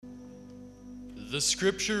The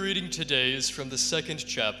scripture reading today is from the second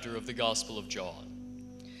chapter of the Gospel of John.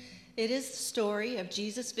 It is the story of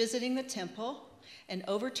Jesus visiting the temple and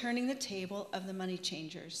overturning the table of the money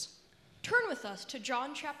changers. Turn with us to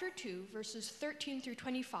John chapter 2, verses 13 through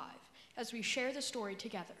 25, as we share the story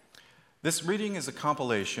together. This reading is a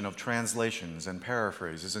compilation of translations and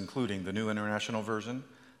paraphrases, including the New International Version,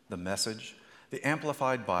 the Message, the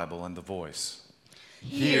Amplified Bible, and the Voice.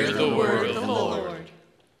 Hear the word of the Lord.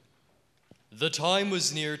 The time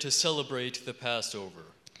was near to celebrate the Passover.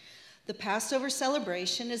 The Passover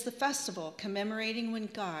celebration is the festival commemorating when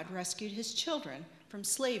God rescued his children from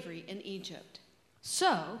slavery in Egypt.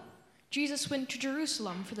 So, Jesus went to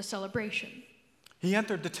Jerusalem for the celebration. He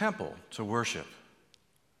entered the temple to worship.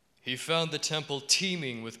 He found the temple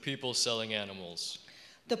teeming with people selling animals.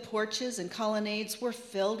 The porches and colonnades were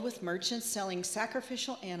filled with merchants selling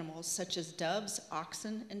sacrificial animals such as doves,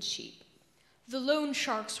 oxen, and sheep. The loan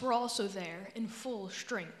sharks were also there in full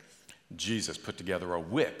strength. Jesus put together a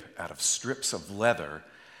whip out of strips of leather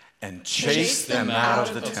and chased them out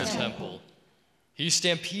of the temple. He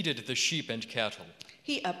stampeded the sheep and cattle.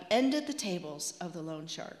 He upended the tables of the loan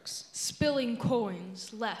sharks, Spilling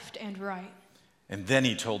coins left and right. And then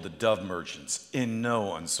he told the dove merchants in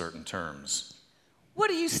no uncertain terms, "What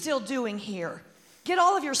are you still doing here? Get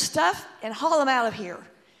all of your stuff and haul them out of here.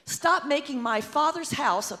 Stop making my Father's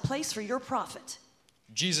house a place for your profit."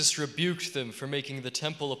 Jesus rebuked them for making the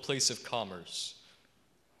temple a place of commerce.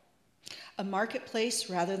 a marketplace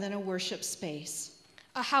rather than a worship space.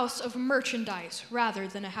 A house of merchandise rather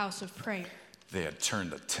than a house of prayer. They had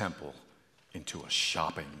turned the temple into a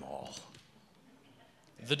shopping mall.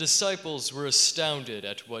 The disciples were astounded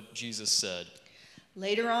at what Jesus said.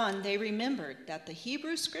 Later on, they remembered that the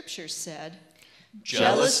Hebrew scriptures said,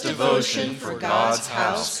 Jealous devotion for God's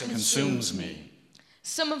house consumes me.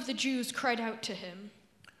 Some of the Jews cried out to him,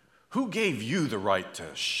 Who gave you the right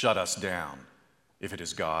to shut us down? If it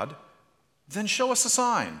is God, then show us a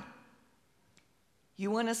sign.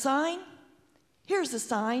 You want a sign? Here's a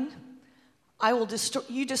sign.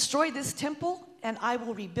 You destroy this temple, and I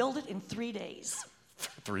will rebuild it in 3 days.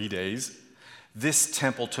 3 days? This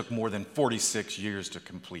temple took more than 46 years to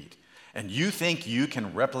complete. And you think you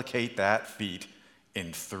can replicate that feat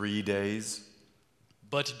in 3 days?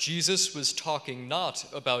 But Jesus was talking not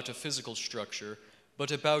about a physical structure,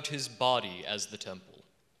 but about his body as the temple.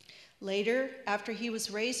 Later, after he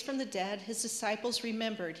was raised from the dead, his disciples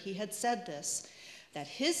remembered he had said this, that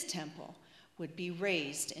his temple would be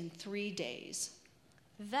raised in 3 days.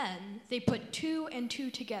 Then they put 2 and 2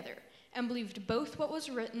 together and believed both what was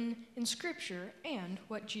written in Scripture and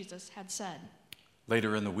what Jesus had said.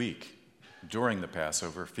 Later in the week, during the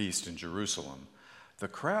Passover feast in Jerusalem, the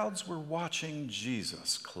crowds were watching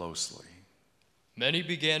Jesus closely. Many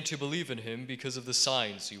began to believe in him because of the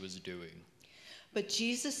signs he was doing. But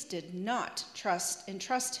Jesus did not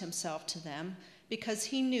entrust himself to them because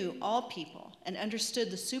he knew all people and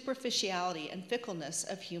understood the superficiality and fickleness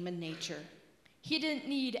of human nature. He didn't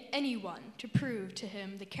need anyone to prove to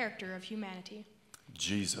him the character of humanity.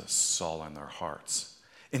 Jesus saw in their hearts,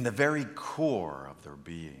 in the very core of their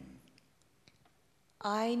being.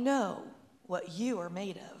 I know what you are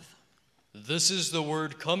made of. This is the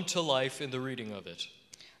word come to life in the reading of it.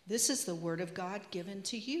 This is the word of God given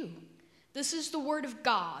to you. This is the word of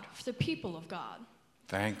God for the people of God.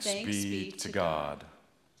 Thanks be to God.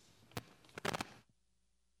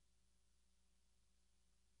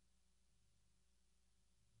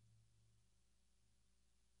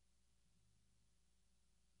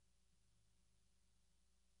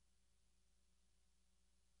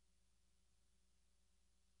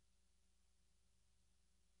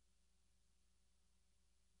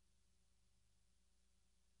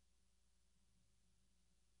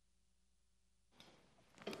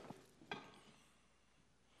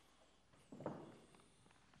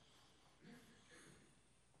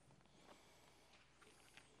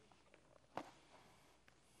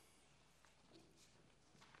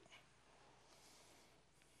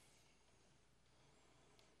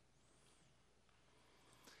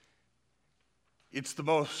 It's the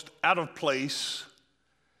most out of place,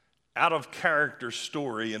 out of character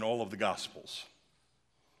story in all of the Gospels.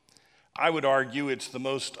 I would argue it's the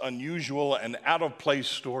most unusual and out of place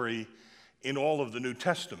story in all of the New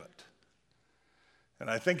Testament. And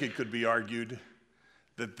I think it could be argued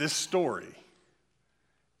that this story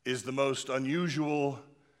is the most unusual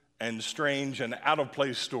and strange and out of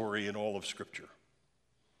place story in all of Scripture.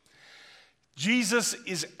 Jesus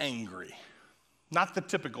is angry. Not the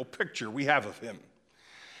typical picture we have of him.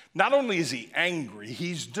 Not only is he angry,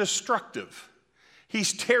 he's destructive.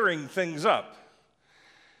 He's tearing things up.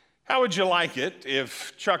 How would you like it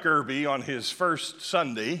if Chuck Irby, on his first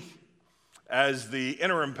Sunday, as the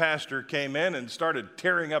interim pastor, came in and started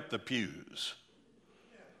tearing up the pews?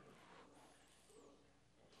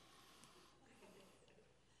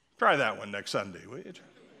 Try that one next Sunday, will you?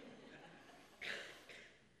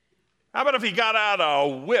 How about if he got out a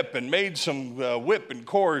whip and made some whip and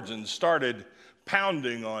cords and started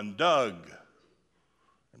pounding on Doug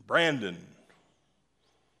and Brandon?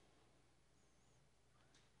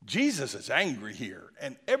 Jesus is angry here,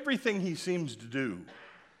 and everything he seems to do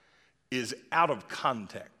is out of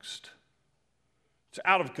context. It's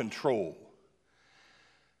out of control.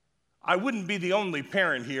 I wouldn't be the only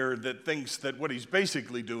parent here that thinks that what he's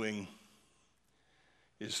basically doing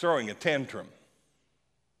is throwing a tantrum.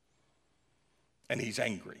 And he's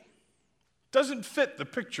angry. Doesn't fit the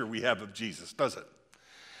picture we have of Jesus, does it?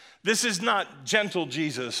 This is not gentle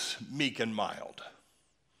Jesus, meek and mild.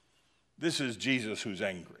 This is Jesus who's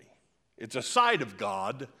angry. It's a side of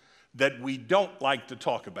God that we don't like to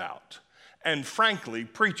talk about. And frankly,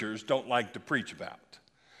 preachers don't like to preach about.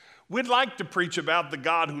 We'd like to preach about the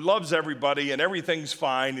God who loves everybody and everything's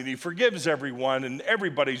fine and he forgives everyone and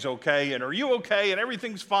everybody's okay and are you okay and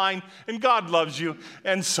everything's fine and God loves you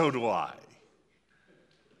and so do I.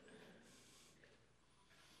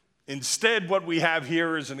 Instead, what we have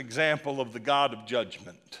here is an example of the God of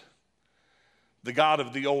judgment, the God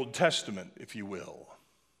of the Old Testament, if you will,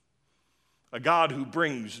 a God who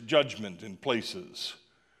brings judgment in places,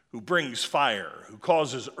 who brings fire, who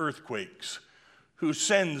causes earthquakes, who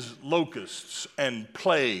sends locusts and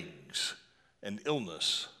plagues and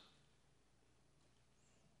illness.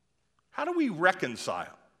 How do we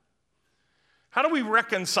reconcile? How do we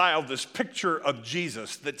reconcile this picture of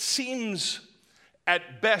Jesus that seems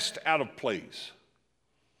at best out of place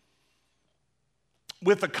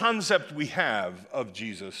with the concept we have of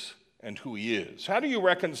Jesus and who he is? How do you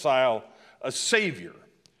reconcile a Savior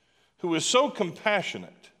who is so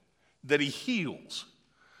compassionate that he heals,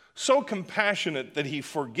 so compassionate that he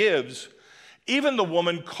forgives even the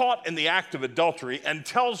woman caught in the act of adultery and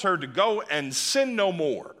tells her to go and sin no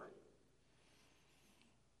more,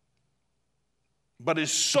 but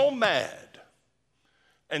is so mad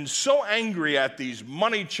and so angry at these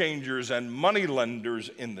money changers and money lenders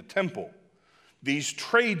in the temple, these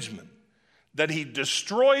tradesmen, that he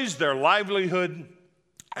destroys their livelihood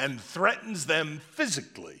and threatens them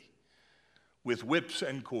physically with whips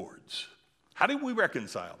and cords? How do we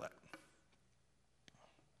reconcile that?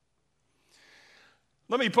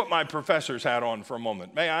 Let me put my professor's hat on for a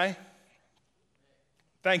moment. May I?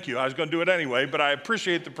 Thank you. I was going to do it anyway, but I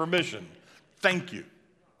appreciate the permission. Thank you.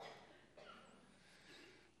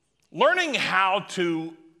 Learning how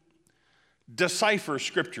to decipher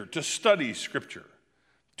Scripture, to study Scripture,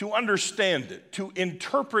 to understand it, to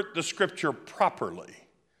interpret the Scripture properly,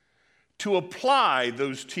 to apply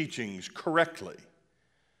those teachings correctly,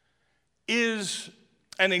 is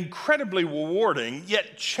an incredibly rewarding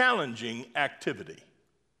yet challenging activity.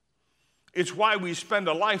 It's why we spend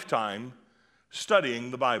a lifetime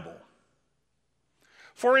studying the Bible.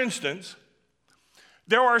 For instance,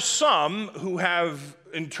 there are some who have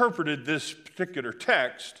interpreted this particular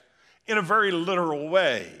text in a very literal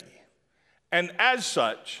way. And as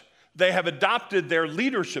such, they have adopted their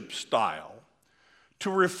leadership style to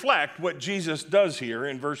reflect what Jesus does here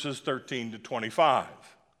in verses 13 to 25.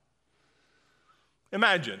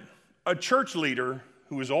 Imagine a church leader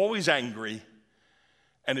who is always angry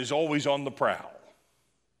and is always on the prowl.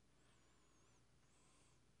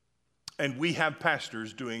 And we have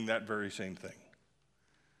pastors doing that very same thing.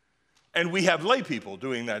 And we have lay people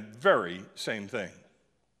doing that very same thing.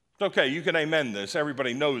 It's okay, you can amen this.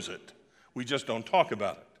 Everybody knows it. We just don't talk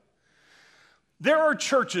about it. There are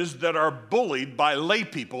churches that are bullied by lay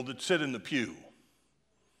people that sit in the pew.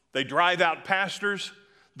 They drive out pastors.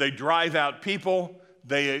 They drive out people.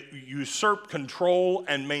 They usurp control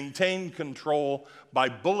and maintain control by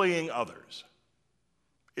bullying others.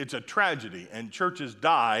 It's a tragedy, and churches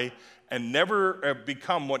die and never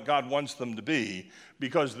become what God wants them to be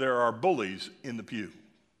because there are bullies in the pew.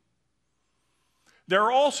 There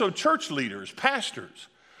are also church leaders, pastors,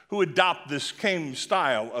 who adopt this same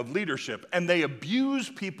style of leadership, and they abuse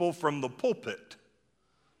people from the pulpit,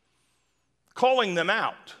 calling them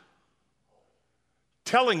out,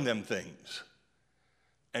 telling them things,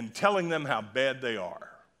 and telling them how bad they are.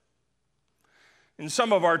 In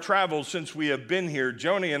some of our travels since we have been here,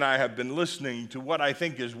 Joni and I have been listening to what I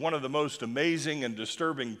think is one of the most amazing and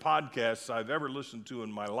disturbing podcasts I've ever listened to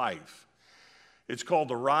in my life. It's called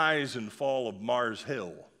The Rise and Fall of Mars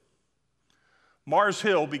Hill. Mars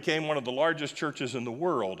Hill became one of the largest churches in the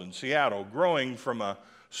world in Seattle, growing from a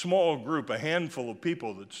small group, a handful of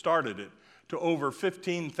people that started it, to over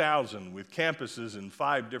 15,000 with campuses in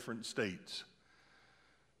 5 different states.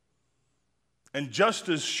 And just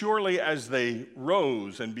as surely as they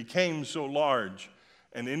rose and became so large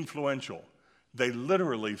and influential, they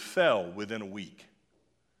literally fell within a week,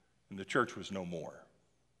 and the church was no more.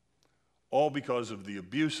 All because of the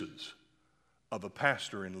abuses of a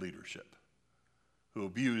pastor in leadership who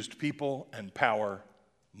abused people and power,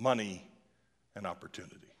 money and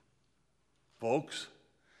opportunity. Folks,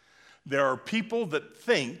 there are people that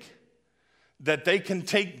think that they can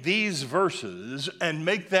take these verses and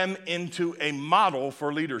make them into a model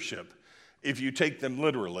for leadership if you take them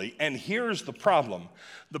literally. And here's the problem.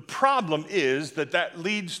 The problem is that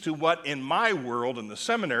leads to what in my world in the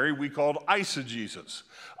seminary we called eisegesis.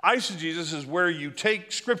 Eisegesis is where you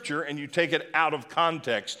take Scripture and you take it out of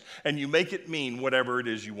context and you make it mean whatever it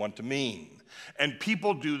is you want to mean. And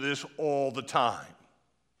people do this all the time.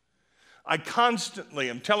 I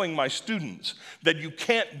constantly am telling my students that you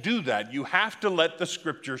can't do that. You have to let the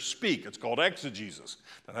Scripture speak. It's called exegesis.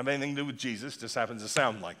 Doesn't have anything to do with Jesus, just happens to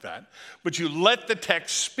sound like that. But you let the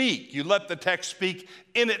text speak. You let the text speak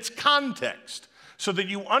in its context so that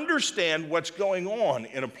you understand what's going on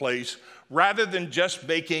in a place rather than just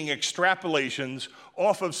making extrapolations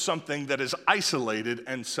off of something that is isolated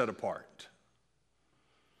and set apart.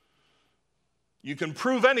 You can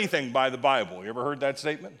prove anything by the Bible. You ever heard that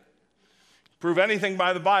statement? Prove anything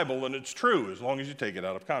by the Bible, and it's true as long as you take it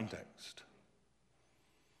out of context.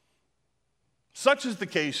 Such is the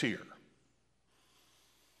case here.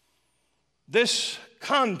 This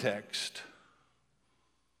context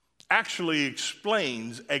actually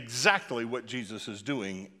explains exactly what Jesus is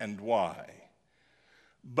doing and why.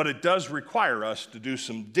 But it does require us to do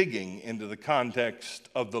some digging into the context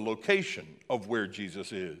of the location of where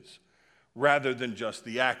Jesus is, rather than just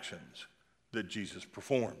the actions that Jesus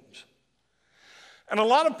performs. And a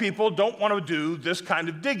lot of people don't want to do this kind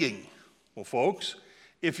of digging. Well, folks,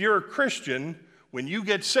 if you're a Christian, when you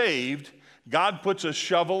get saved, God puts a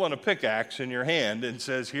shovel and a pickaxe in your hand and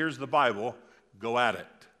says, here's the Bible, go at it.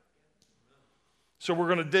 So we're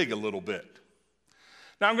going to dig a little bit.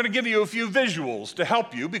 Now I'm going to give you a few visuals to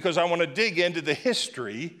help you because I want to dig into the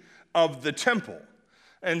history of the temple.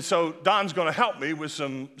 And so Don's going to help me with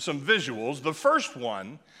some visuals. The first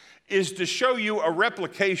one is to show you a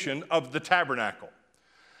replication of the tabernacle.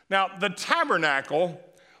 Now, the tabernacle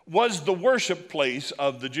was the worship place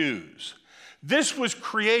of the Jews. This was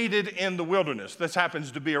created in the wilderness. This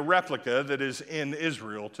happens to be a replica that is in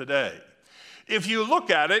Israel today. If you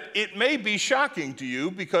look at it, it may be shocking to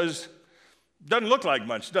you because it doesn't look like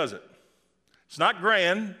much, does it? It's not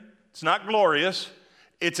grand. It's not glorious.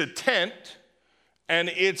 It's a tent, and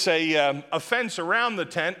it's a fence around the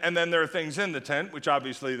tent, and then there are things in the tent, which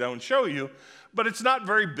obviously they don't show you, but it's not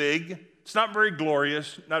very big. It's not very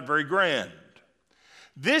glorious, not very grand.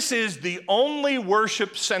 This is the only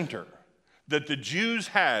worship center that the Jews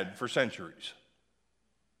had for centuries.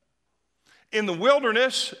 In the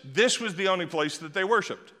wilderness, this was the only place that they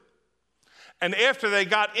worshiped. And after they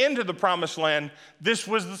got into the promised land, this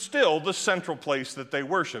was still the central place that they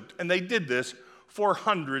worshiped. And they did this for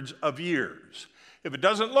hundreds of years. If it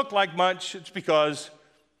doesn't look like much, it's because,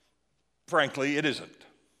 frankly, it isn't.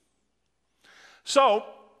 So,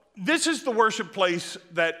 this is the worship place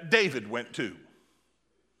that David went to.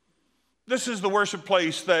 This is the worship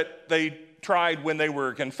place that they tried when they were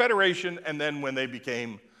a confederation and then when they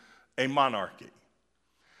became a monarchy.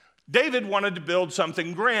 David wanted to build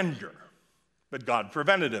something grander, but God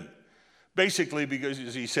prevented him. Basically because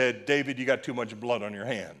he said, David, you got too much blood on your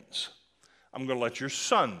hands. I'm going to let your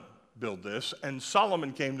son build this. And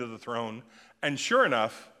Solomon came to the throne, and sure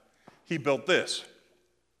enough, he built this.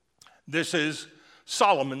 This is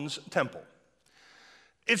Solomon's temple.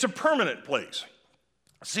 It's a permanent place.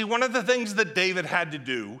 See, one of the things that David had to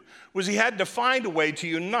do was he had to find a way to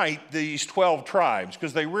unite these 12 tribes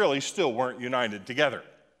because they really still weren't united together.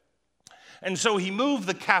 And so he moved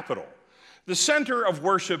the capital. The center of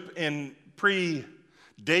worship in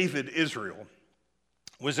pre-David Israel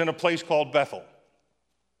was in a place called Bethel.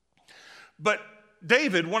 But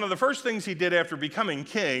David, one of the first things he did after becoming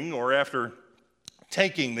king or after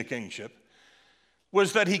taking the kingship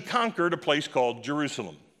was that he conquered a place called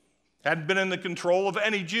Jerusalem. Hadn't been in the control of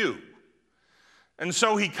any Jew. And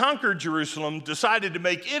so he conquered Jerusalem, decided to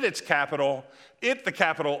make it its capital, the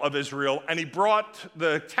capital of Israel, and he brought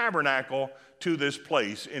the tabernacle to this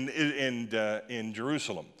place in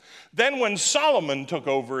Jerusalem. Then when Solomon took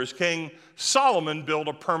over as king, Solomon built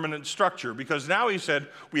a permanent structure because now he said,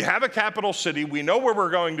 we have a capital city, we know where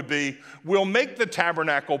we're going to be, we'll make the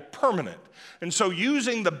tabernacle permanent. And so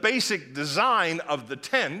using the basic design of the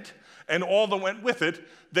tent and all that went with it,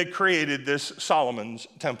 they created this Solomon's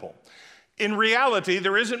temple. In reality,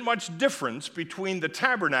 there isn't much difference between the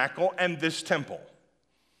tabernacle and this temple.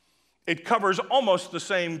 It covers almost the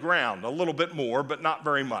same ground, a little bit more, but not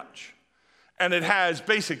very much. And it has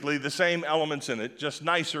basically the same elements in it, just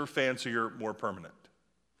nicer, fancier, more permanent.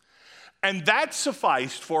 And that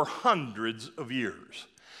sufficed for hundreds of years.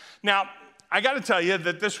 Now, I got to tell you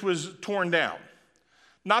that this was torn down.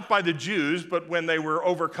 Not by the Jews, but when they were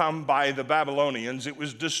overcome by the Babylonians, it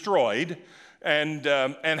was destroyed and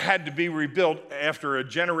had to be rebuilt after a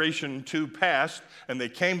generation or two passed, and they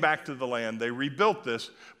came back to the land. They rebuilt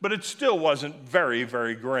this, but it still wasn't very,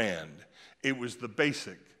 very grand. It was the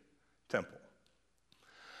basic temple.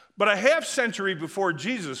 But a half century before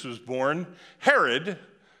Jesus was born, Herod,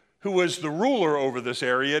 who was the ruler over this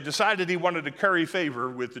area, decided he wanted to curry favor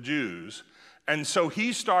with the Jews, and so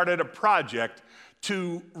he started a project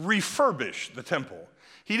to refurbish the temple.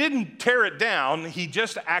 He didn't tear it down, he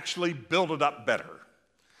just actually built it up better.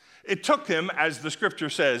 It took him, as the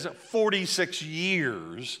scripture says, 46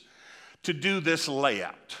 years to do this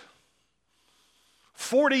layout.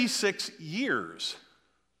 46 years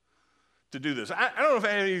to do this. I don't know if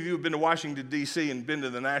any of you have been to Washington, D.C. and been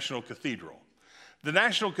to the National Cathedral. The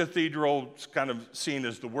National Cathedral is kind of seen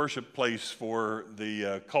as the worship place for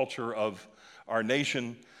the culture of our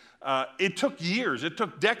nation. It took years, it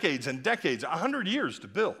took decades and decades, 100 years to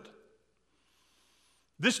build.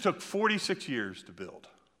 This took 46 years to build,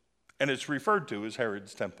 and it's referred to as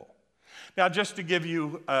Herod's Temple. Now, just to give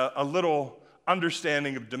you a little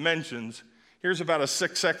understanding of dimensions, here's about a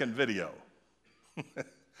 6-second video.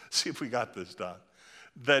 See if we got this, Don.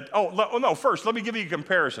 First, let me give you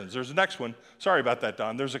comparisons. There's the next one. Sorry about that,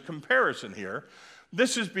 Don. There's a comparison here.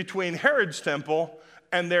 This is between Herod's temple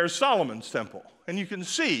and there's Solomon's temple. And you can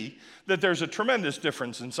see that there's a tremendous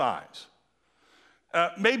difference in size.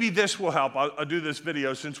 Maybe this will help. I'll do this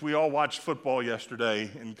video since we all watched football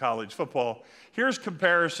yesterday in college football. Here's a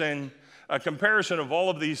comparison of all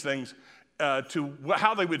of these things to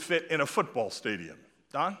how they would fit in a football stadium.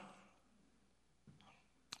 Don?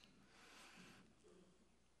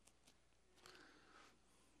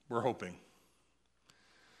 We're hoping.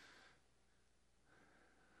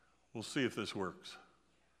 We'll see if this works.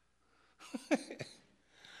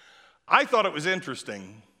 I thought it was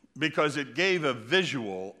interesting because it gave a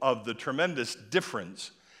visual of the tremendous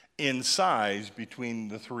difference in size between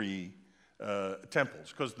the three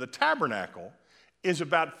temples. Because the tabernacle is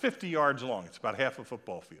about 50 yards long. It's about half a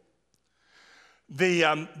football field.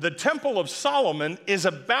 The Temple of Solomon is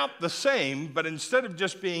about the same, but instead of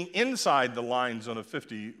just being inside the lines in the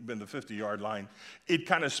 50-yard line, it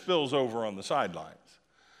kind of spills over on the sidelines.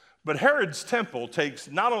 But Herod's temple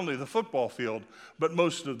takes not only the football field, but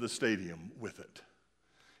most of the stadium with it.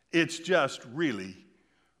 It's just really,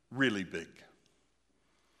 really big.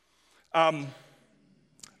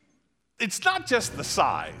 It's not just the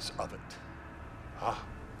size of it. I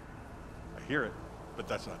hear it, but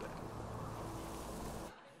that's not it.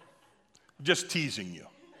 Just teasing you.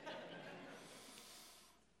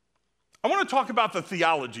 I want to talk about the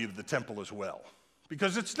theology of the temple as well,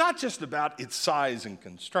 because it's not just about its size and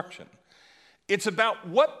construction. It's about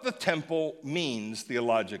what the temple means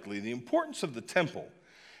theologically. The importance of the temple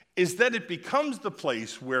is that it becomes the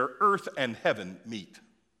place where earth and heaven meet.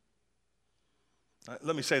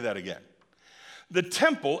 Let me say that again. The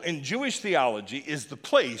temple in Jewish theology is the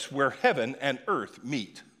place where heaven and earth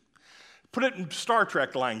meet. Put it in Star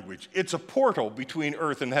Trek language. It's a portal between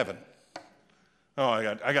earth and heaven. Oh,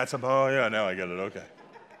 I got some. Oh, yeah, now I get it. Okay.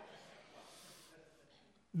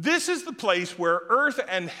 This is the place where earth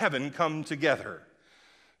and heaven come together.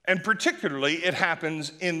 And particularly, it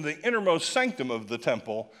happens in the innermost sanctum of the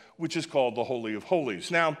temple, which is called the Holy of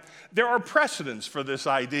Holies. Now, there are precedents for this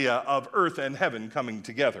idea of earth and heaven coming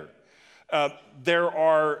together. There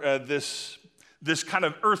are this kind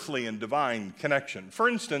of earthly and divine connection. For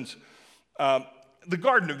instance, the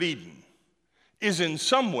Garden of Eden is in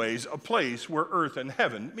some ways a place where earth and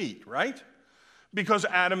heaven meet, right? Because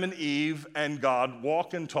Adam and Eve and God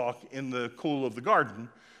walk and talk in the cool of the garden,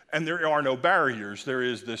 and there are no barriers. There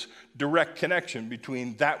is this direct connection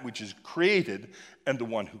between that which is created and the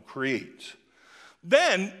one who creates.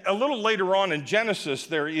 Then, a little later on in Genesis,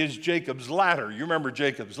 there is Jacob's ladder. You remember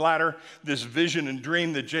Jacob's ladder? This vision and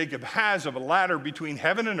dream that Jacob has of a ladder between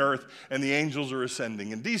heaven and earth, and the angels are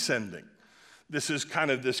ascending and descending. This is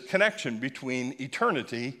kind of this connection between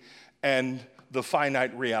eternity and the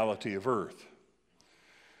finite reality of earth.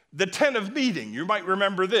 The tent of meeting, you might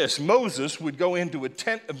remember this. Moses would go into a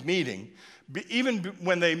tent of meeting. Even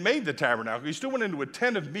when they made the tabernacle, he still went into a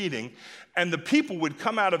tent of meeting, and the people would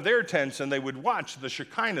come out of their tents and they would watch the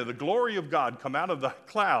Shekinah, the glory of God, come out of the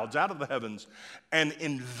clouds, out of the heavens, and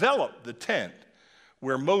envelop the tent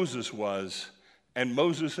where Moses was, and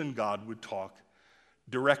Moses and God would talk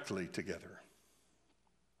directly together.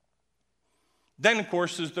 Then, of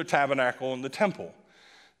course, is the tabernacle and the temple.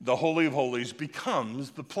 The Holy of Holies becomes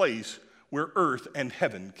the place where earth and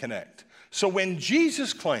heaven connect. So when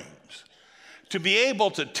Jesus claims to be able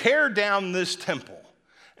to tear down this temple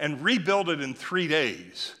and rebuild it in 3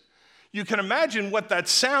 days, you can imagine what that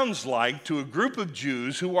sounds like to a group of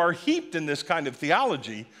Jews who are heaped in this kind of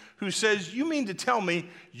theology, who says, you mean to tell me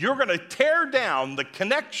you're going to tear down the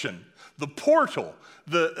connection, the portal,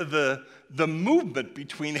 the movement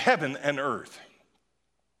between heaven and earth?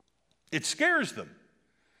 It scares them.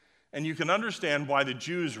 And you can understand why the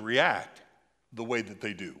Jews react the way that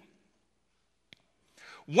they do.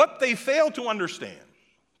 What they fail to understand,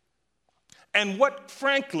 and what,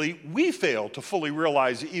 frankly, we fail to fully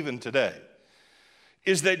realize even today,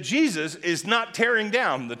 is that Jesus is not tearing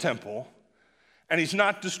down the temple, and he's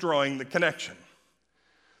not destroying the connection.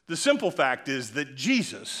 The simple fact is that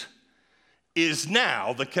Jesus is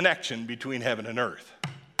now the connection between heaven and earth.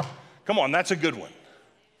 Come on, that's a good one.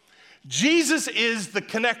 Jesus is the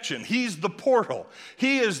connection. He's the portal.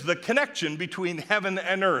 He is the connection between heaven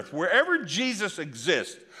and earth. Wherever Jesus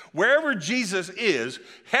exists, wherever Jesus is,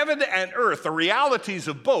 heaven and earth, the realities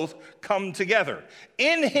of both come together.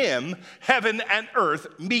 In him, heaven and earth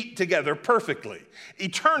meet together perfectly.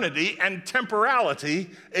 Eternity and temporality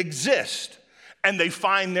exist, and they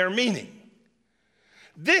find their meaning.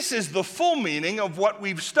 This is the full meaning of what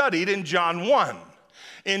we've studied in John 1.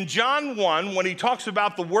 In John 1, when he talks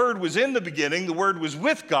about the Word was in the beginning, the Word was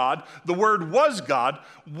with God, the Word was God,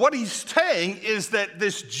 what he's saying is that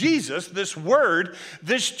this Jesus, this Word,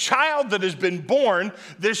 this child that has been born,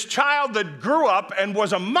 this child that grew up and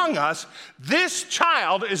was among us, this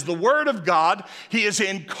child is the Word of God. He is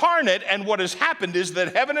incarnate, and what has happened is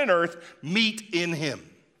that heaven and earth meet in him.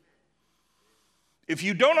 If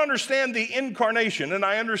you don't understand the incarnation, and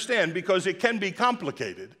I understand because it can be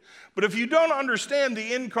complicated, but if you don't understand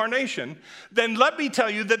the incarnation, then let me tell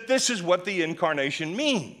you that this is what the incarnation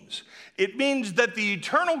means. It means that the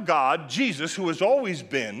eternal God, Jesus, who has always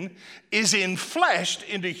been, is enfleshed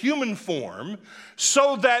into human form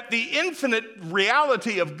so that the infinite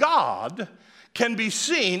reality of God can be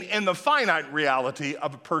seen in the finite reality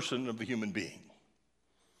of a person, of a human being.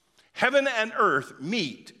 Heaven and earth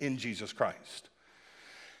meet in Jesus Christ.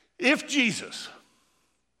 If Jesus,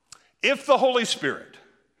 if the Holy Spirit,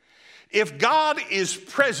 if God is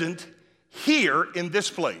present here in this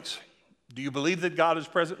place, do you believe that God is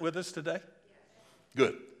present with us today?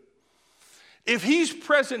 Good. If he's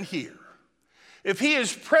present here, if he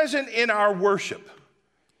is present in our worship,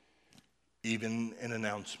 even in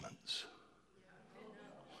announcements,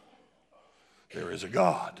 there is a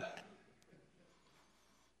God,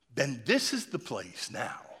 then this is the place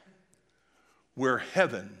now where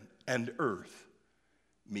heaven and earth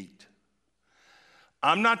meet.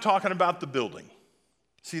 I'm not talking about the building.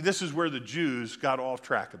 See, this is where the Jews got off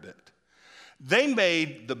track a bit. They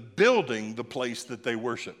made the building the place that they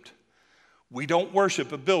worshiped. We don't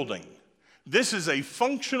worship a building. This is a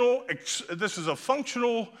functional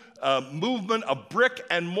movement of brick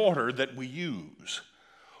and mortar that we use.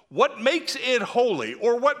 What makes it holy,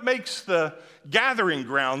 or what makes the gathering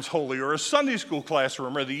grounds holy, or a Sunday school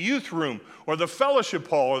classroom, or the youth room, or the fellowship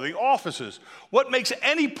hall, or the offices, what makes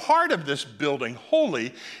any part of this building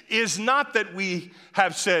holy is not that we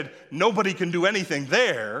have said nobody can do anything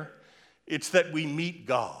there. It's that we meet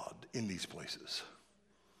God in these places.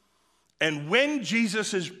 And when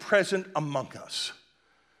Jesus is present among us,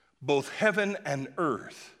 both heaven and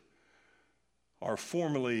earth are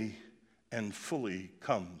formally and fully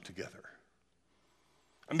come together.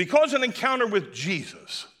 And because an encounter with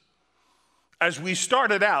Jesus, as we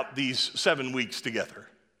started out these 7 weeks together,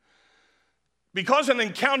 because an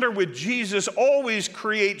encounter with Jesus always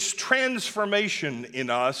creates transformation in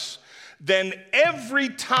us, then every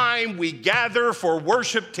time we gather for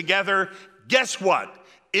worship together, guess what?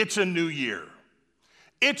 It's a new year.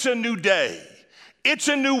 It's a new day. It's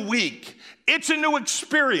a new week. It's a new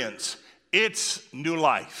experience. It's new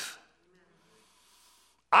life.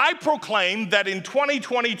 I proclaim that in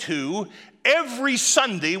 2022, every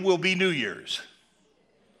Sunday will be New Year's.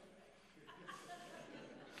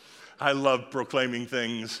 I love proclaiming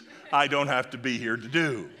things I don't have to be here to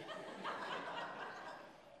do.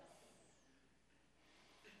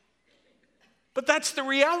 But that's the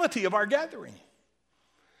reality of our gathering.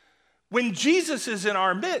 When Jesus is in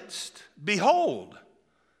our midst, behold,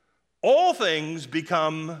 all things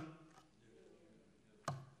become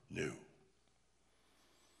new.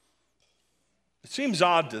 It seems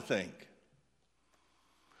odd to think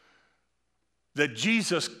that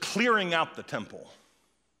Jesus clearing out the temple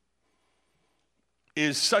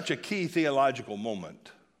is such a key theological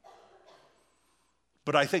moment.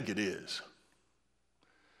 But I think it is.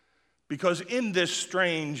 Because in this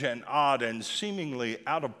strange and odd and seemingly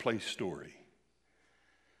out-of-place story,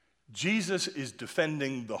 Jesus is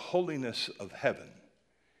defending the holiness of heaven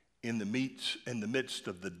in the midst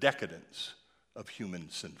of the decadence of human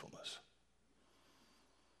sinfulness.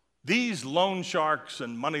 These loan sharks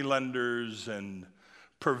and moneylenders and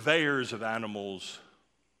purveyors of animals,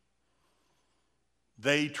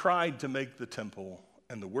 they tried to make the temple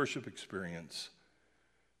and the worship experience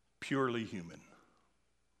purely human.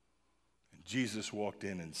 And Jesus walked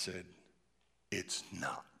in and said, "It's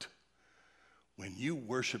not. When you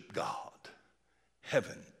worship God,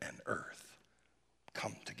 heaven and earth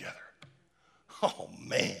come together." Oh,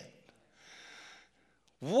 man.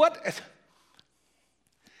 What?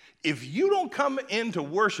 If you don't come into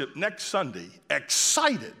worship next Sunday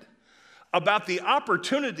excited about the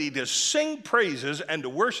opportunity to sing praises and to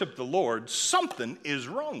worship the Lord, something is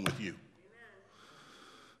wrong with you.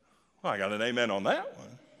 Well, I got an amen on that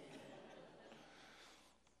one.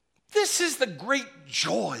 This is the great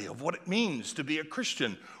joy of what it means to be a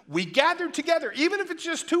Christian. We gather together, even if it's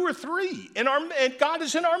just 2 or 3, and God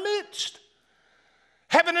is in our midst.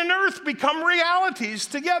 Heaven and earth become realities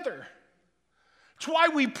together. It's why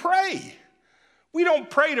we pray. We don't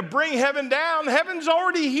pray to bring heaven down. Heaven's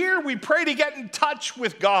already here. We pray to get in touch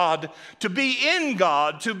with God, to be in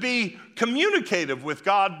God, to be communicative with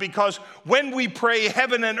God, because when we pray,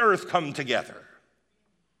 heaven and earth come together.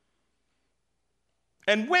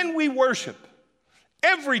 And when we worship,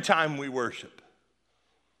 every time we worship,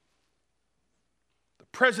 the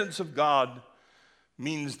presence of God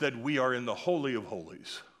means that we are in the Holy of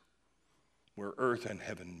Holies, where earth and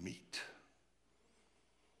heaven meet.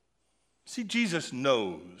 See, Jesus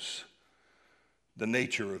knows the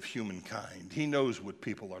nature of humankind. He knows what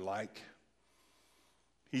people are like.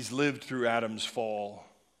 He's lived through Adam's fall.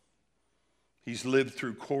 He's lived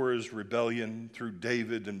through Korah's rebellion, through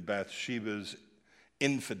David and Bathsheba's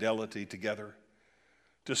infidelity together,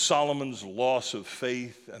 to Solomon's loss of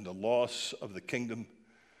faith and the loss of the kingdom,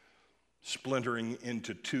 splintering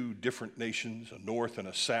into 2 different nations, a north and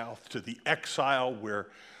a south, to the exile where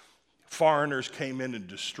foreigners came in and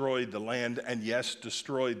destroyed the land, and yes,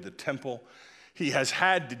 destroyed the temple. He has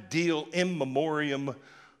had to deal in memoriam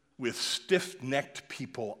with stiff-necked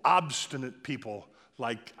people, obstinate people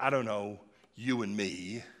like, I don't know, you and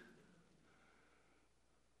me,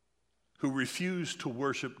 who refuse to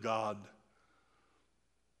worship God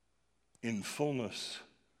in fullness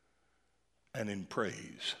and in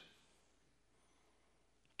praise,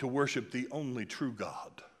 to worship the only true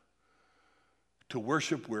God, to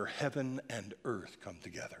worship where heaven and earth come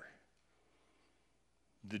together.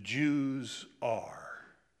 The Jews are,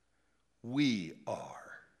 we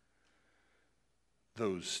are,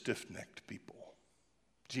 those stiff-necked people.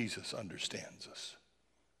 Jesus understands us.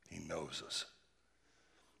 He knows us.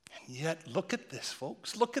 And yet, look at this,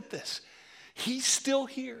 folks. Look at this. He's still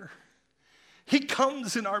here. He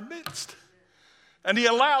comes in our midst. And he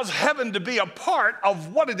allows heaven to be a part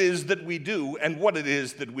of what it is that we do and what it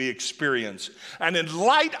is that we experience. And in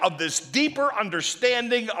light of this deeper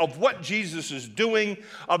understanding of what Jesus is doing,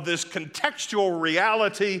 of this contextual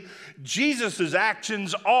reality, Jesus'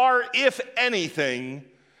 actions are, if anything,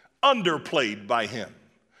 underplayed by him,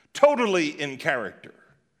 totally in character.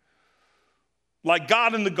 Like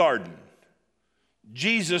God in the garden,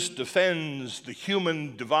 Jesus defends the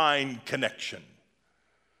human-divine connection.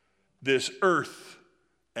 This earth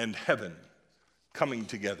and heaven coming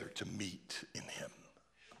together to meet in him.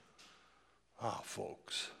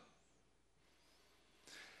 Folks.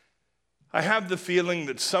 I have the feeling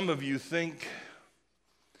that some of you think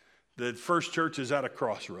that First Church is at a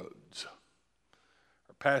crossroads.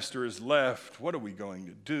 Our pastor has left. What are we going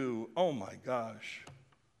to do? Oh my gosh.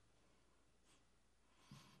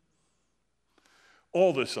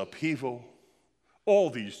 All this upheaval, all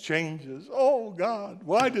these changes. Oh God,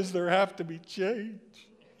 why does there have to be change?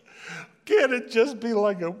 Can't it just be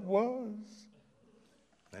like it was?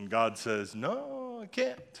 And God says, no,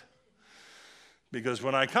 can't. Because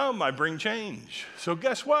when I come, I bring change. So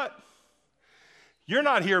guess what? You're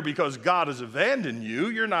not here because God has abandoned you.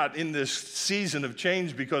 You're not in this season of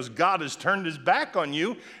change because God has turned his back on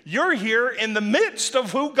you. You're here in the midst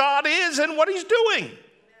of who God is and what he's doing.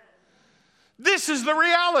 This is the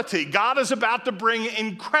reality. God is about to bring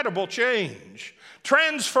incredible change,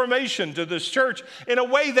 transformation to this church in a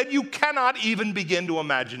way that you cannot even begin to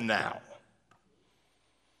imagine now.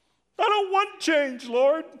 I don't want change,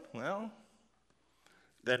 Lord. Well,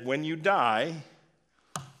 that when you die,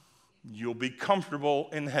 you'll be comfortable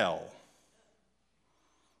in hell,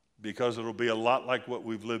 because it'll be a lot like what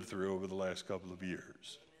we've lived through over the last couple of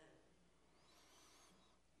years.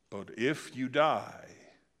 But if you die,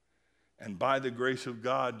 and by the grace of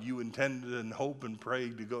God you intended and hope and pray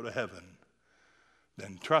to go to heaven,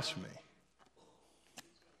 then trust me,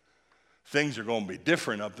 things are going to be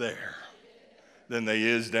different up there than they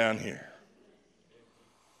is down here.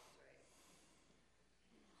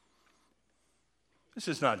 This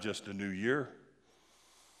is not just a new year.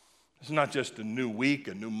 It's not just a new week,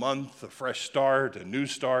 a new month, a fresh start,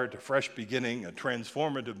 a fresh beginning, a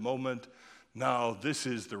transformative moment. No, this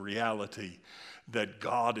is the reality that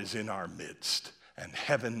God is in our midst, and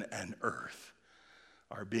heaven and earth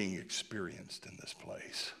are being experienced in this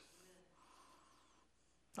place.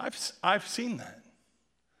 I've seen that.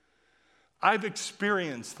 I've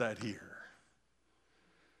experienced that here.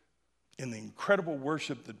 In the incredible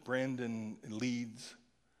worship that Brandon leads,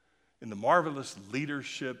 in the marvelous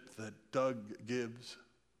leadership that Doug gives,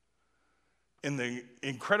 in the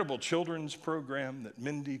incredible children's program that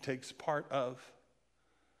Mindy takes part of,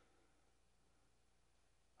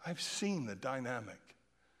 I've seen the dynamic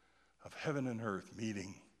of heaven and earth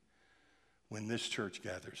meeting when this church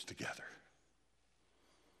gathers together.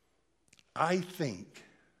 I think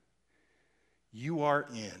you are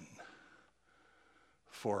in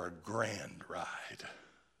for a grand ride,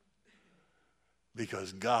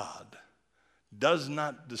 because God does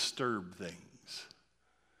not disturb things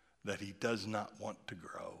that he does not want to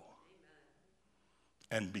grow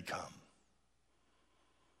and become.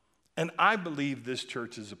 And I believe this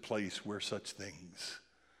church is a place where such things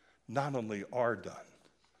not only are done,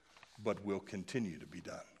 but will continue to be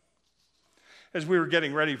done. As we were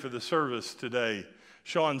getting ready for the service today,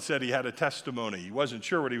 Sean said he had a testimony. He wasn't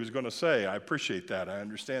sure what he was going to say. I appreciate that. I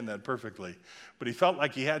understand that perfectly. But he felt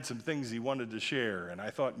like he had some things he wanted to share, and I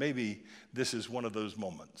thought maybe this is one of those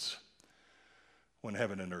moments when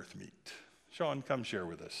heaven and earth meet. Sean, come share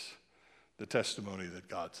with us the testimony that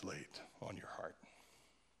God's laid on your heart.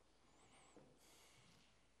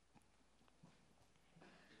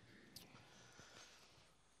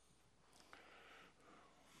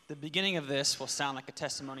 The beginning of this will sound like a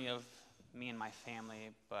testimony of me and my family,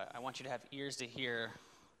 but I want you to have ears to hear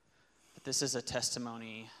that this is a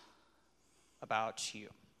testimony about you.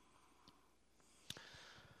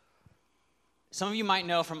 Some of you might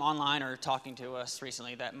know from online or talking to us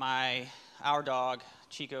recently that our dog,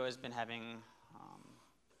 Chico, has been having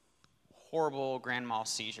horrible grand mal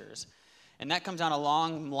seizures. And that comes down a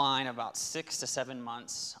long line of about 6 to 7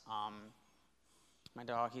 months. My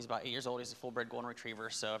dog, he's about 8 years old. He's a full-bred golden retriever,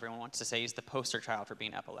 so everyone wants to say he's the poster child for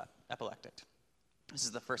being epileptic. This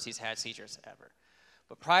is the first he's had seizures ever.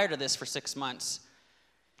 But prior to this, for 6 months,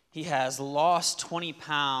 he has lost 20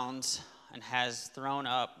 pounds and has thrown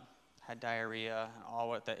up, had diarrhea, and all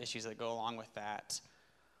what the issues that go along with that,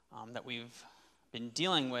 that we've been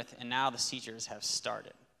dealing with, and now the seizures have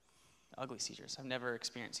started. Ugly seizures. I've never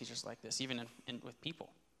experienced seizures like this, even with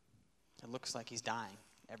people. It looks like he's dying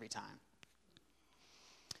every time.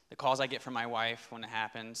 The calls I get from my wife when it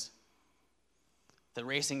happens, the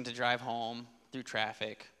racing to drive home through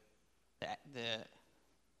traffic, the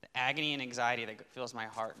agony and anxiety that fills my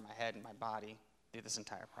heart and my head and my body through this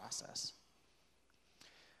entire process.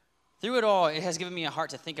 Through it all, it has given me a heart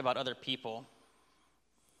to think about other people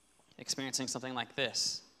experiencing something like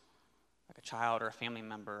this, like a child or a family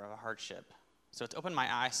member of a hardship. So it's opened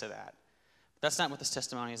my eyes to that. But that's not what this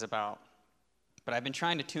testimony is about. But I've been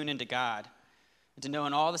trying to tune into God and to know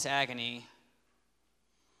in all this agony,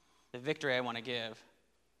 the victory I want to give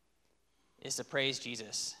is to praise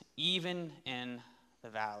Jesus, even in the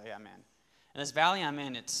valley I'm in. And this valley I'm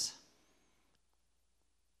in,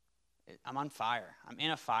 I'm on fire. I'm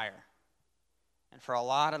in a fire. And for a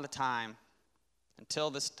lot of the time, until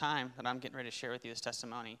this time that I'm getting ready to share with you this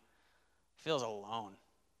testimony, I feel alone.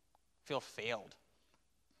 I feel failed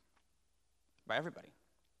by everybody.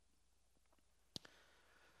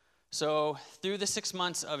 So through the 6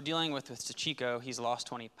 months of dealing with Chico, he's lost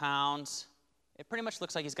 20 pounds. It pretty much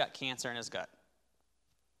looks like he's got cancer in his gut.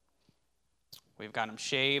 We've got him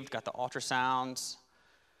shaved, got the ultrasounds.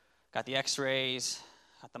 got the x-rays,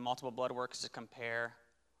 got the multiple blood works to compare.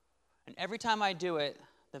 And every time I do it,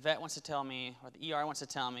 the vet wants to tell me, or the ER wants to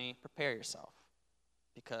tell me, prepare yourself,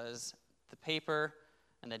 because the paper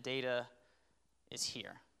and the data is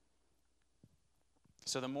here.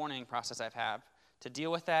 So the mourning process I've had to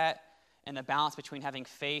deal with that, and the balance between having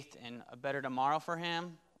faith in a better tomorrow for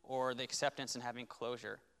him or the acceptance and having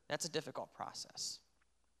closure, that's a difficult process.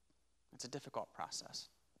 It's a difficult process.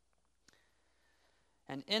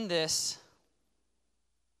 And in this,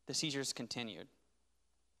 the seizures continued.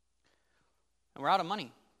 And we're out of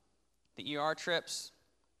money. The ER trips,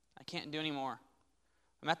 I can't do anymore.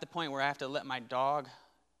 I'm at the point where I have to let my dog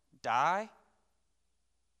die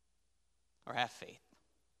or have faith.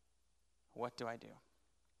 What do I do?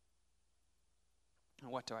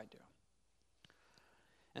 What do I do?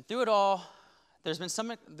 And through it all, there's been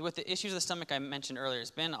some, with the issues of the stomach I mentioned earlier, it's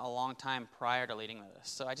been a long time prior to leading to this.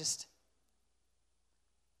 So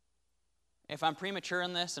if I'm premature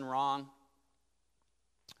in this and wrong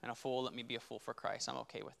and a fool, let me be a fool for Christ. I'm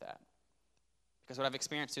okay with that. Because what I've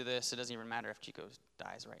experienced through this, it doesn't even matter if Chico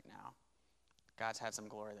dies right now. God's had some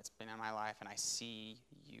glory that's been in my life, and I see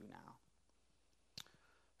you now.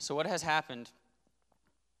 So what has happened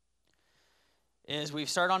is we've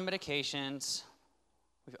started on medications,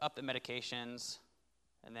 we've upped the medications,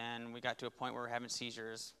 and then we got to a point where we're having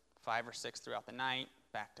seizures 5 or 6 throughout the night,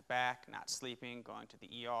 back to back, not sleeping, going to the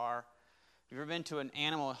ER. If you've ever been to an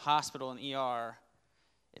animal hospital in ER,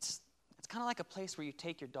 it's kind of like a place where you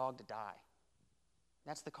take your dog to die.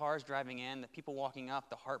 That's the cars driving in, the people walking up,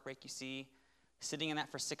 the heartbreak you see, sitting in that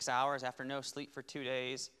for 6 hours after no sleep for 2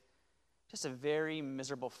 days. Just a very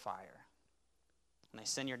miserable fire. And they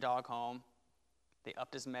send your dog home. They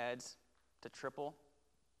upped his meds to triple.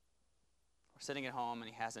 We're sitting at home, and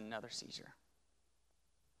he has another seizure.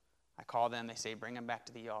 I call them. They say, bring him back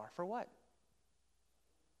to the ER. For what?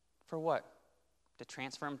 For what? To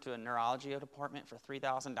transfer him to a neurology department for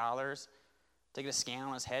 $3,000? To get a scan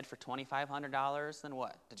on his head for $2,500? Then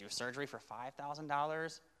what? To do surgery for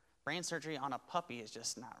 $5,000? Brain surgery on a puppy is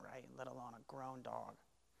just not right, let alone a grown dog.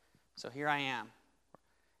 So here I am.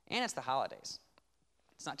 And it's the holidays.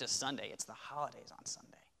 It's not just Sunday, it's the holidays on Sunday.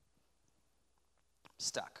 I'm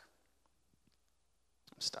stuck.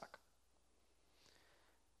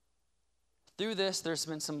 Through this, there's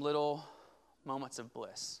been some little moments of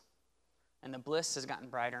bliss. And the bliss has gotten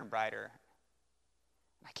brighter and brighter.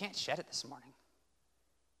 I can't shed it this morning.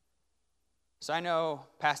 So I know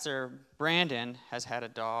Pastor Brandon has had a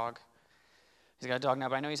dog. He's got a dog now,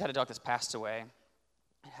 but I know he's had a dog that's passed away.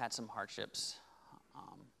 It had some hardships. I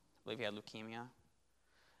believe he had leukemia.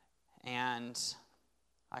 And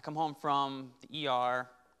I come home from the ER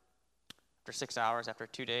after 6 hours, after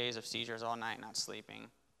 2 days of seizures all night, not sleeping.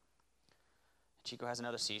 Chico has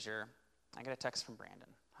another seizure. I get a text from Brandon.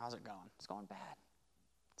 How's it going? It's going bad.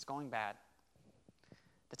 It's going bad.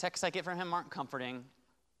 The texts I get from him aren't comforting.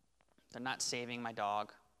 They're not saving my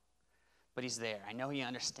dog. But he's there. I know he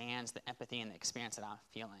understands the empathy and the experience that I'm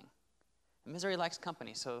feeling. And misery likes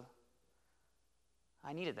company, so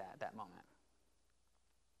I needed that at that moment.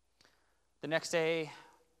 The next day,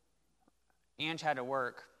 Ange had to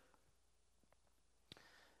work.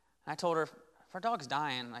 And I told her, if our dog's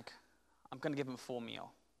dying, I'm going to give him a full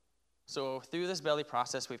meal. So through this belly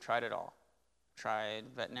process, we've tried it all. Tried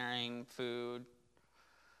veterinarian food,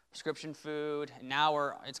 prescription food, and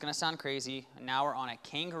now it's going to sound crazy, and now we're on a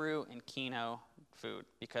kangaroo and Keno food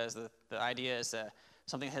because the idea is that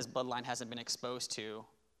something his bloodline hasn't been exposed to,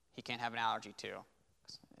 he can't have an allergy to.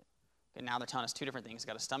 And now they're telling us 2 different things. He's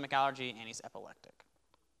got a stomach allergy and he's epileptic.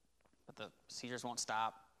 But the seizures won't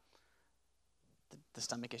stop. The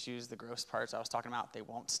stomach issues, the gross parts I was talking about, they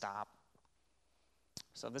won't stop.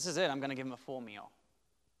 So this is it. I'm going to give him a full meal.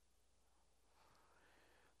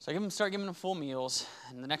 So I start giving him full meals,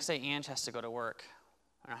 and the next day Ange has to go to work,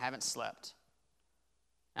 and I haven't slept.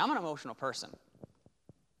 Now, I'm an emotional person.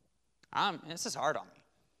 This is hard on me.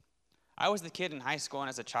 I was the kid in high school and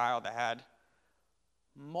as a child that had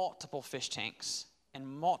multiple fish tanks and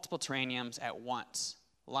multiple terrariums at once,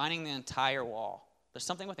 lining the entire wall. There's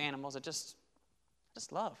something with animals that I just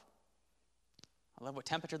love. I love what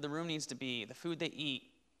temperature the room needs to be, the food they eat.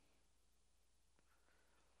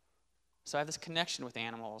 So I have this connection with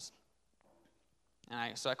animals. And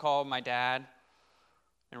I called my dad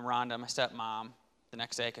and Rhonda, my stepmom, the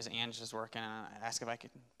next day because Ange is working, and I asked if I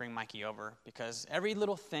could bring Mikey over because every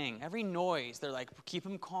little thing, every noise, they're like, keep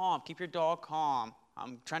him calm, keep your dog calm.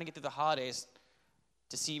 I'm trying to get through the holidays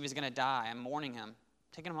to see if he's going to die. I'm mourning him,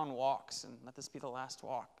 taking him on walks, and let this be the last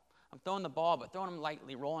walk. I'm throwing the ball, but throwing him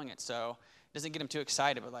lightly, rolling it so it doesn't get him too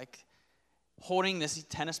excited, but holding this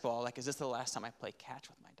tennis ball, is this the last time I play catch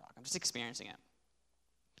with my dog? I'm just experiencing it.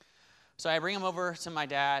 So I bring him over to my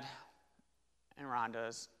dad and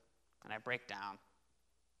Rhonda's, and I break down.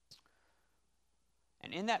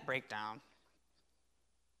 And in that breakdown,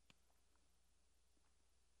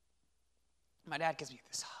 my dad gives me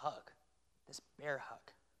this hug, this bear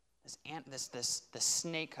hug, this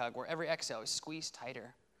snake hug, where every exhale is squeezed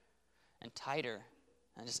tighter and tighter,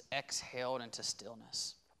 and just exhaled into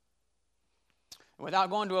stillness. And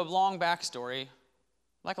without going to a long backstory,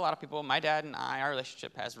 like a lot of people, my dad and I, our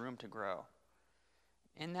relationship has room to grow.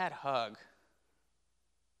 In that hug,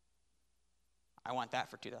 I want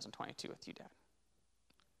that for 2022 with you, Dad.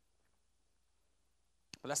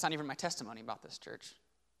 But that's not even my testimony about this church.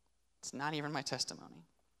 It's not even my testimony.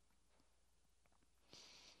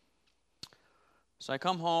 So I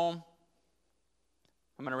come home.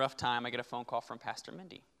 I'm in a rough time. I get a phone call from Pastor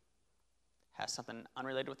Mindy. Has something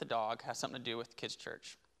unrelated with the dog, has something to do with kids'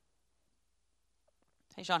 church.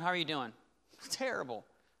 Hey, Sean, how are you doing? Terrible.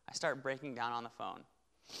 I start breaking down on the phone.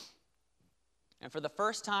 And for the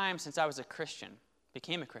first time since I was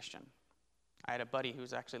became a Christian, I had a buddy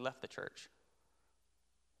who's actually left the church.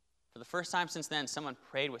 For the first time since then, someone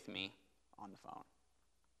prayed with me on the phone.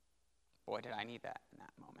 Boy, did I need that in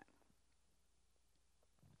that moment.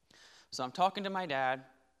 So I'm talking to my dad.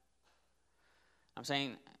 I'm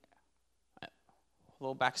saying, a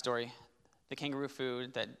little backstory, the kangaroo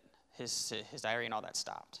food, that his diarrhea and all that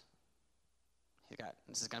stopped.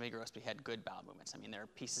 This is going to be gross, but he had good bowel movements. I mean, they're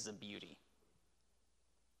pieces of beauty.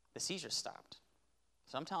 The seizures stopped.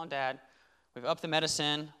 So I'm telling Dad, we've upped the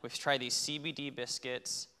medicine, we've tried these CBD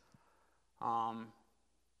biscuits, and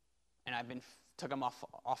I've took them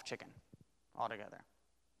off chicken altogether.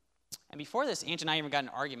 And before this, Angie and I even got in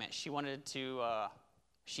an argument. She wanted to,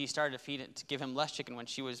 she started to give him less chicken when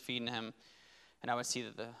she was feeding him, and I would see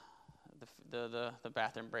that the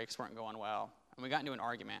bathroom breaks weren't going well. And we got into an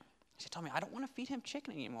argument. She told me, I don't want to feed him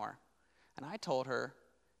chicken anymore. And I told her,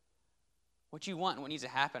 what you want and what needs to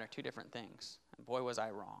happen are two different things. And boy, was I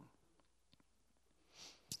wrong.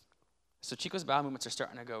 So Chico's bowel movements are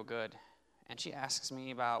starting to go good. And she asks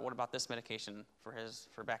me what about this medication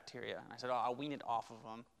for bacteria? And I said, I'll wean it off of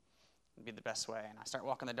him. It'd be the best way. And I start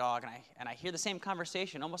walking the dog, and I hear the same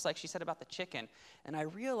conversation, almost like she said about the chicken. And I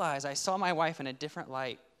realize I saw my wife in a different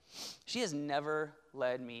light. She has never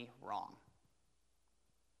led me wrong.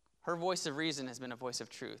 Her voice of reason has been a voice of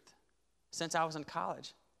truth since I was in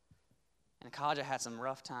college. And in college, I had some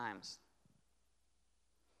rough times.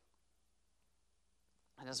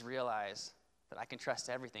 I just realized that I can trust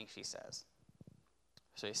everything she says.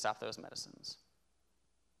 So he stopped those medicines.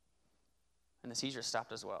 And the seizure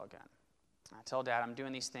stopped as well again. I tell Dad, I'm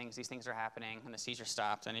doing these things are happening, and the seizure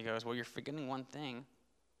stopped. And he goes, well, you're forgetting one thing.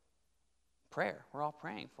 Prayer. We're all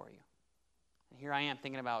praying for you. And here I am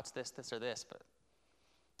thinking about it's this, or this, but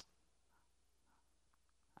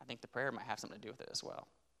I think the prayer might have something to do with it as well.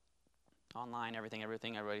 Online, everything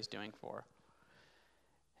everybody's doing for.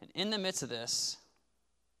 And in the midst of this,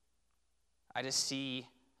 I just see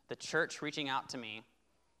the church reaching out to me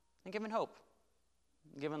and giving hope,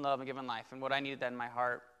 giving love, and giving life. And what I needed that in my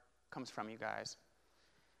heart comes from you guys.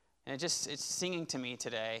 And it's singing to me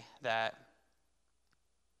today that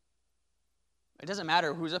it doesn't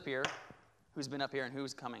matter who's up here, who's been up here, and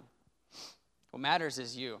who's coming. What matters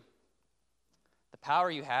is you. The power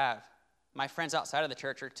you have. My friends outside of the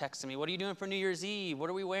church are texting me, what are you doing for New Year's Eve? What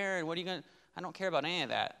are we wearing? What are you going to... I don't care about any of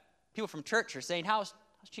that. People from church are saying, how's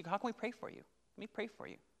Chico? How can we pray for you? Let me pray for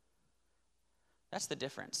you. That's the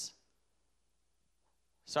difference.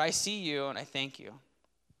 So I see you, and I thank you.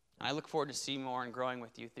 And I look forward to seeing more and growing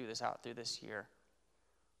with you through this year.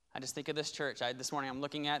 I just think of this church. This morning I'm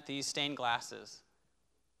looking at these stained glasses.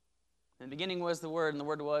 In the beginning was the Word, and the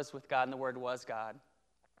Word was with God, and the Word was God.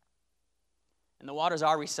 And the waters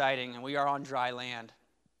are receding, and we are on dry land.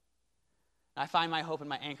 And I find my hope and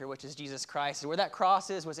my anchor, which is Jesus Christ. And where that cross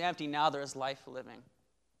was empty, now there is life living.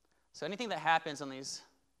 So anything that happens on these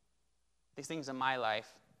things in my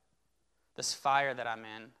life, this fire that I'm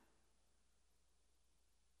in,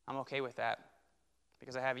 I'm okay with that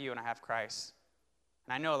because I have you and I have Christ.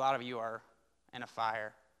 And I know a lot of you are in a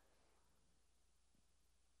fire.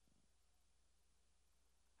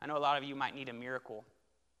 I know a lot of you might need a miracle.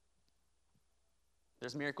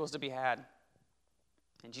 There's miracles to be had,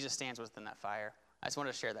 and Jesus stands within that fire. I just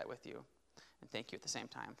wanted to share that with you, and thank you at the same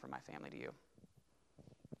time for my family to you.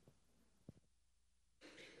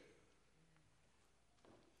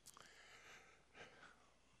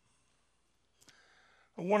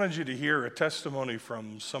 I wanted you to hear a testimony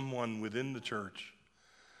from someone within the church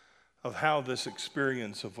of how this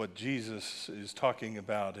experience of what Jesus is talking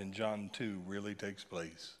about in John 2 really takes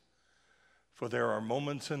place. For there are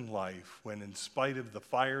moments in life when, in spite of the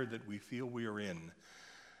fire that we feel we are in,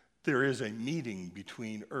 there is a meeting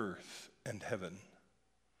between earth and heaven,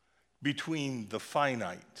 between the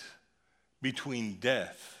finite, between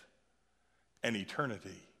death and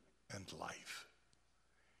eternity and life.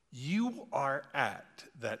 You are at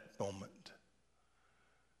that moment.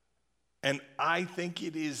 And I think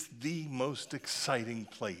it is the most exciting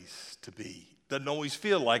place to be. Doesn't always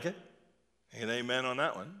feel like it. Ain't amen on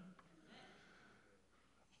that one.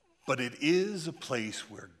 But it is a place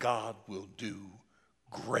where God will do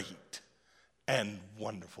great and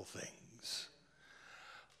wonderful things.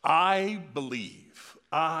 I believe,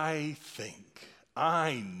 I think,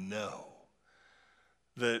 I know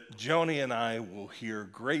that Joni and I will hear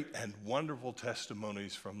great and wonderful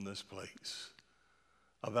testimonies from this place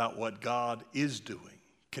about what God is doing,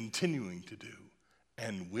 continuing to do,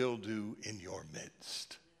 and will do in your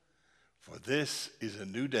midst. For this is a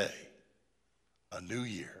new day, a new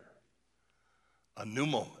year, a new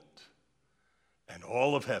moment, and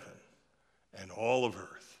all of heaven and all of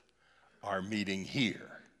earth are meeting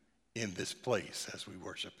here in this place as we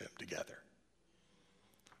worship him together.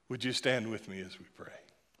 Would you stand with me as we pray?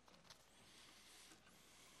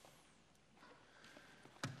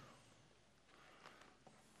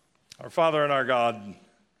 Our Father and our God,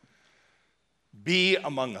 be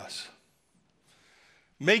among us.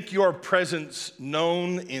 Make your presence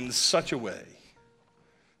known in such a way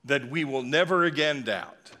that we will never again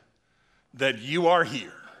doubt that you are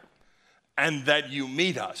here and that you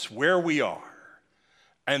meet us where we are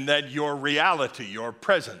and that your reality, your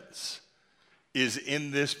presence is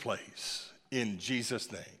in this place. In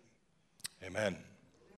Jesus' name, amen.